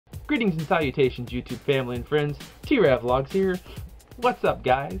Greetings and salutations, YouTube family and friends. Ravlogs here. What's up,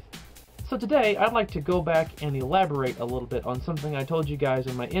 guys? So today, I'd like to go back and elaborate a little bit on something I told you guys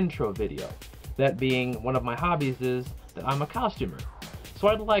in my intro video. That being, one of my hobbies is that I'm a costumer. So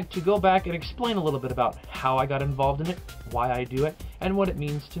I'd like to go back and explain a little bit about how I got involved in it, why I do it, and what it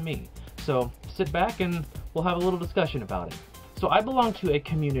means to me. So sit back and we'll have a little discussion about it. So I belong to a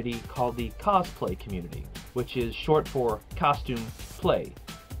community called the cosplay community, which is short for costume play.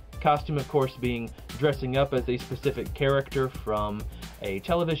 Costume, of course, being dressing up as a specific character from a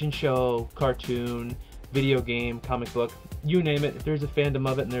television show, cartoon, video game, comic book, you name it. If there's a fandom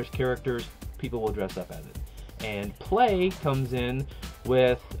of it and there's characters, people will dress up as it. And play comes in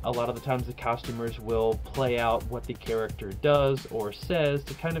with a lot of the times the costumers will play out what the character does or says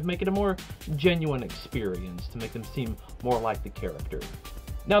to kind of make it a more genuine experience, to make them seem more like the character.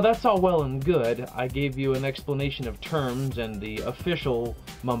 Now that's all well and good. I gave you an explanation of terms and the official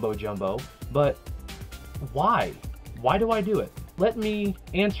mumbo jumbo, but why? Why do I do it? Let me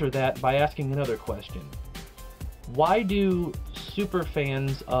answer that by asking another question. Why do super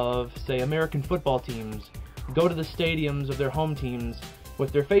fans of, say, American football teams go to the stadiums of their home teams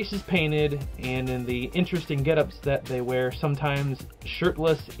with their faces painted and in the interesting get-ups that they wear, sometimes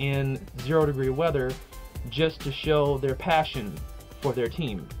shirtless in 0-degree weather, just to show their passion for their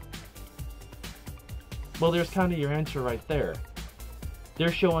team? Well, there's kind of your answer right there.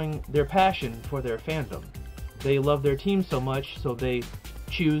 They're showing their passion for their fandom. They love their team so much, so they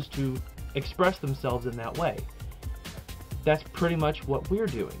choose to express themselves in that way. That's pretty much what we're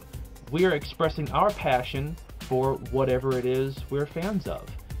doing. We're expressing our passion for whatever it is we're fans of.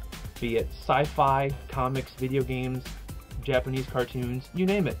 Be it sci-fi, comics, video games, Japanese cartoons, you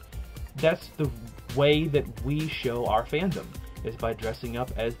name it. That's the way that we show our fandom, is by dressing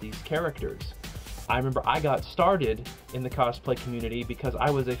up as these characters. I remember I got started in the cosplay community because I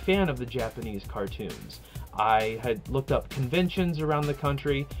was a fan of the Japanese cartoons. I had looked up conventions around the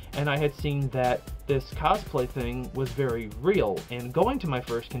country, and I had seen that this cosplay thing was very real. And going to my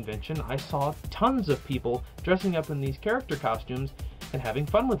first convention, I saw tons of people dressing up in these character costumes and having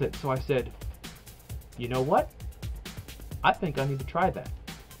fun with it. So I said, you know what? I think I need to try that.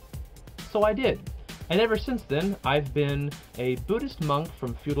 So I did. And ever since then, I've been a Buddhist monk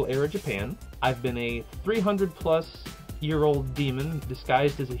from feudal era Japan. I've been a 300-plus-year-old demon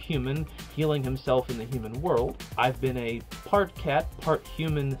disguised as a human, healing himself in the human world. I've been a part cat, part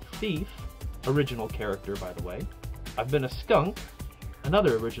human thief, original character, by the way. I've been a skunk,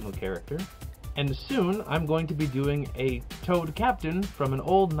 another original character. And soon, I'm going to be doing a toad captain from an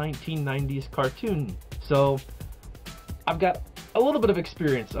old 1990s cartoon. So, I've got a little bit of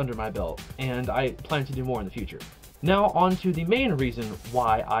experience under my belt, and I plan to do more in the future. Now on to the main reason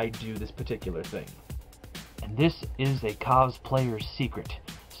why I do this particular thing. And this is a cosplayer's secret.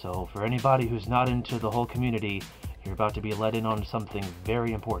 So for anybody who's not into the whole community, you're about to be let in on something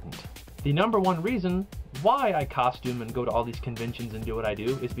very important. The number one reason why I costume and go to all these conventions and do what I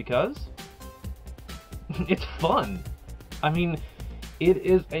do is because it's fun. I mean, it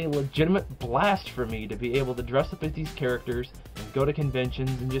is a legitimate blast for me to be able to dress up as these characters and go to conventions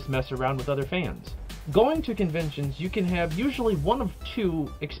and just mess around with other fans. Going to conventions, you can have usually one of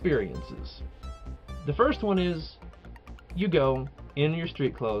two experiences. The first one is you go in your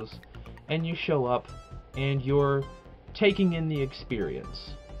street clothes and you show up and you're taking in the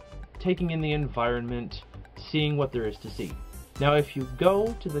experience, taking in the environment, seeing what there is to see. Now, if you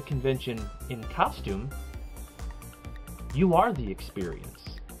go to the convention in costume, you are the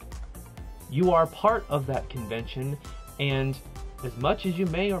experience. You are part of that convention, and as much as you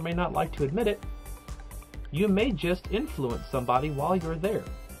may or may not like to admit it, you may just influence somebody while you're there.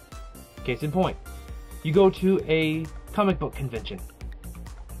 Case in point, you go to a comic book convention,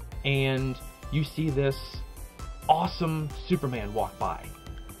 and you see this awesome Superman walk by.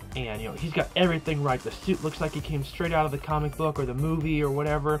 And, you know, he's got everything right. The suit looks like he came straight out of the comic book or the movie or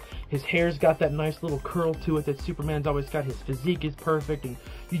whatever. His hair's got that nice little curl to it that Superman's always got. His physique is perfect, and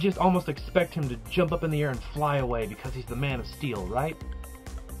you just almost expect him to jump up in the air and fly away because he's the Man of Steel, right?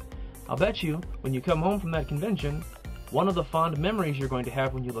 I'll bet you, when you come home from that convention, one of the fond memories you're going to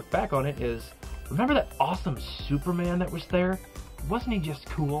have when you look back on it is, remember that awesome Superman that was there? Wasn't he just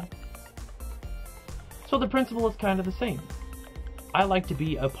cool? So the principle is kind of the same. I like to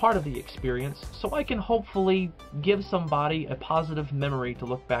be a part of the experience so I can hopefully give somebody a positive memory to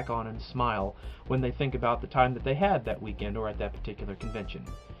look back on and smile when they think about the time that they had that weekend or at that particular convention.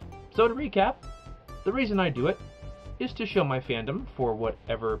 So to recap, the reason I do it is to show my fandom for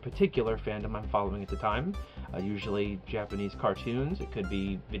whatever particular fandom I'm following at the time. Usually Japanese cartoons, it could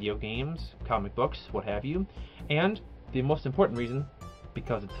be video games, comic books, what have you. And the most important reason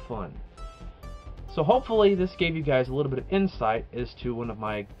because it's fun. So hopefully this gave you guys a little bit of insight as to one of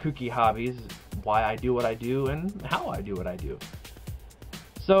my kooky hobbies, why I do what I do, and how I do what I do.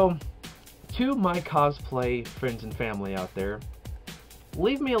 So, to my cosplay friends and family out there,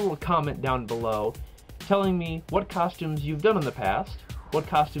 leave me a little comment down below telling me what costumes you've done in the past, what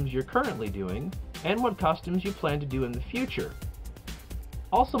costumes you're currently doing, and what costumes you plan to do in the future.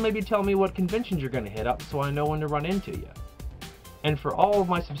 Also, maybe tell me what conventions you're going to hit up so I know when to run into you. And for all of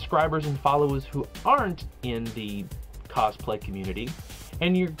my subscribers and followers who aren't in the cosplay community,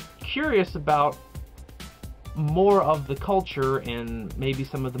 and you're curious about more of the culture and maybe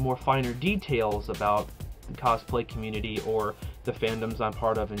some of the more finer details about the cosplay community or the fandoms I'm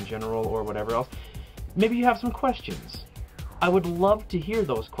part of in general or whatever else, maybe you have some questions. I would love to hear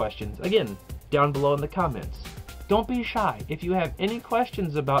those questions, again, down below in the comments. Don't be shy. If you have any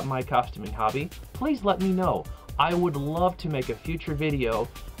questions about my costuming hobby, please let me know. I would love to make a future video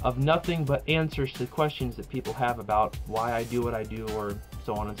of nothing but answers to questions that people have about why I do what I do or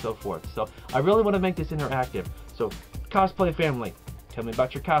so on and so forth. So I really want to make this interactive. So cosplay family, tell me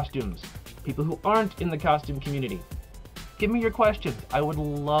about your costumes. People who aren't in the costume community, give me your questions. I would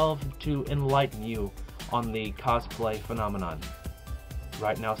love to enlighten you on the cosplay phenomenon.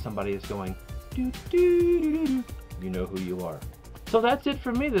 Right now somebody is going, doo, doo, doo, doo. You know who you are. So that's it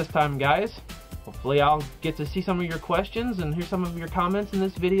for me this time, guys. Hopefully I'll get to see some of your questions and hear some of your comments in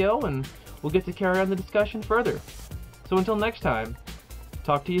this video, and we'll get to carry on the discussion further. So until next time,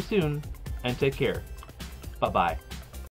 talk to you soon, and take care. Bye-bye.